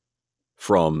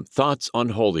From Thoughts on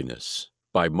Holiness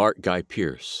by Mark Guy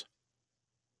Pearce.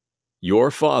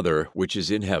 Your Father, which is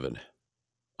in heaven.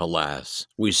 Alas,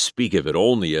 we speak of it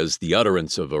only as the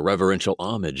utterance of a reverential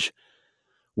homage.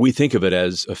 We think of it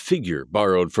as a figure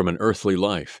borrowed from an earthly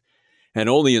life, and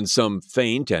only in some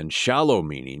faint and shallow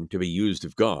meaning to be used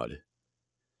of God.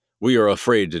 We are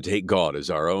afraid to take God as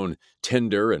our own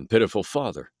tender and pitiful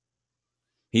Father.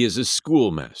 He is a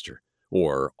schoolmaster,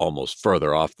 or almost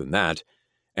further off than that,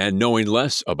 and knowing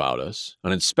less about us,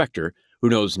 an inspector who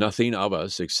knows nothing of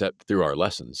us except through our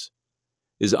lessons.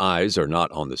 His eyes are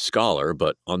not on the scholar,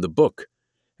 but on the book,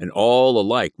 and all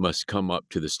alike must come up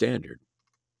to the standard.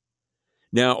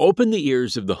 Now open the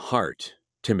ears of the heart,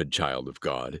 timid child of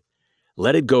God.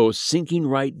 Let it go sinking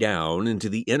right down into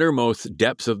the innermost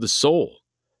depths of the soul.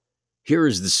 Here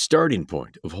is the starting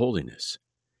point of holiness,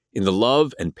 in the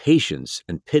love and patience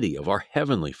and pity of our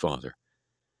Heavenly Father.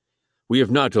 We have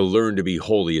not to learn to be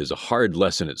holy as a hard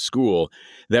lesson at school,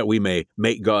 that we may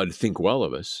make God think well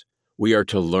of us. We are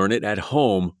to learn it at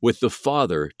home with the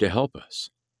Father to help us.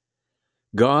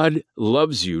 God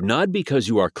loves you not because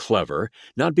you are clever,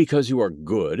 not because you are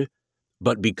good,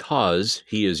 but because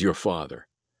He is your Father.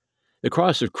 The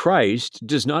cross of Christ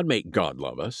does not make God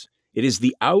love us. It is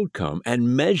the outcome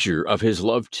and measure of His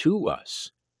love to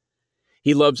us.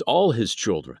 He loves all His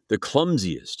children, the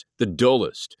clumsiest, the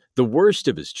dullest, the worst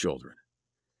of His children.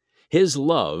 His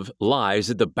love lies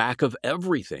at the back of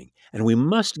everything, and we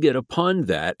must get upon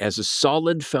that as a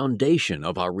solid foundation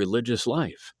of our religious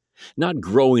life. Not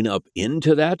growing up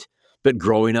into that, but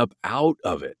growing up out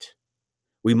of it.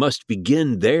 We must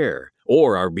begin there,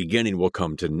 or our beginning will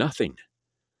come to nothing.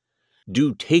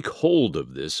 Do take hold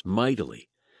of this mightily.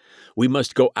 We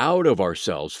must go out of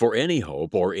ourselves for any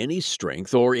hope, or any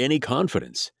strength, or any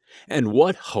confidence. And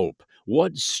what hope,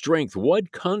 what strength,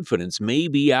 what confidence may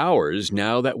be ours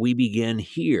now that we begin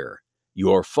here,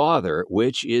 your Father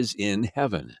which is in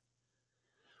heaven?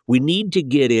 We need to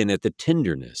get in at the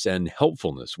tenderness and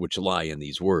helpfulness which lie in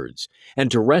these words, and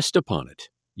to rest upon it,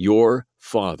 your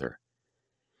Father.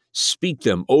 Speak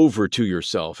them over to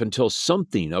yourself until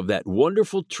something of that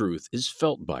wonderful truth is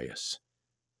felt by us.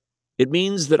 It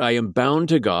means that I am bound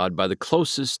to God by the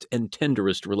closest and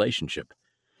tenderest relationship,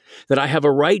 that I have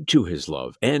a right to His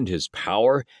love and His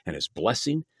power and His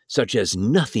blessing, such as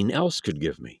nothing else could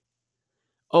give me.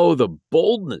 Oh, the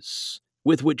boldness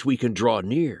with which we can draw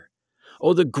near.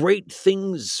 Oh, the great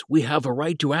things we have a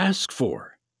right to ask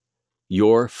for.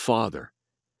 Your Father.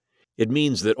 It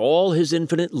means that all His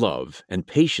infinite love and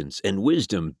patience and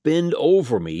wisdom bend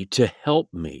over me to help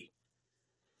me.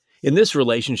 In this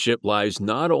relationship lies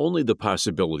not only the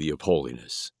possibility of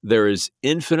holiness, there is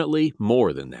infinitely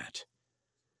more than that.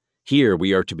 Here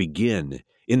we are to begin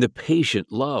in the patient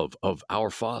love of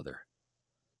our Father.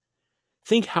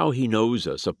 Think how He knows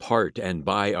us apart and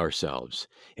by ourselves,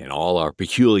 in all our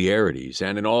peculiarities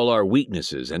and in all our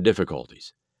weaknesses and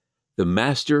difficulties. The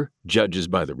Master judges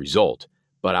by the result,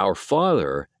 but our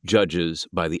Father judges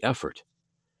by the effort.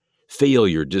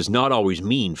 Failure does not always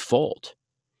mean fault.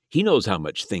 He knows how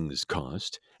much things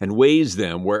cost and weighs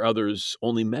them where others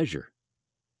only measure.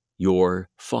 Your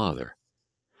Father.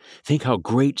 Think how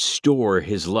great store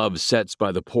His love sets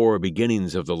by the poor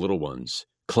beginnings of the little ones,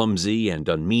 clumsy and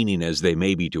unmeaning as they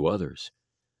may be to others.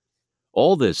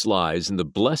 All this lies in the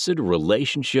blessed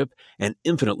relationship and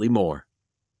infinitely more.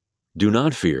 Do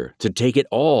not fear to take it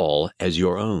all as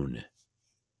your own.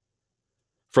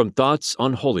 From Thoughts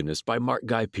on Holiness by Mark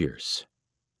Guy Pearce.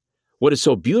 What is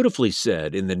so beautifully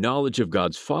said in the knowledge of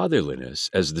God's fatherliness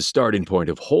as the starting point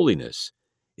of holiness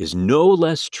is no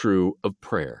less true of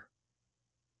prayer.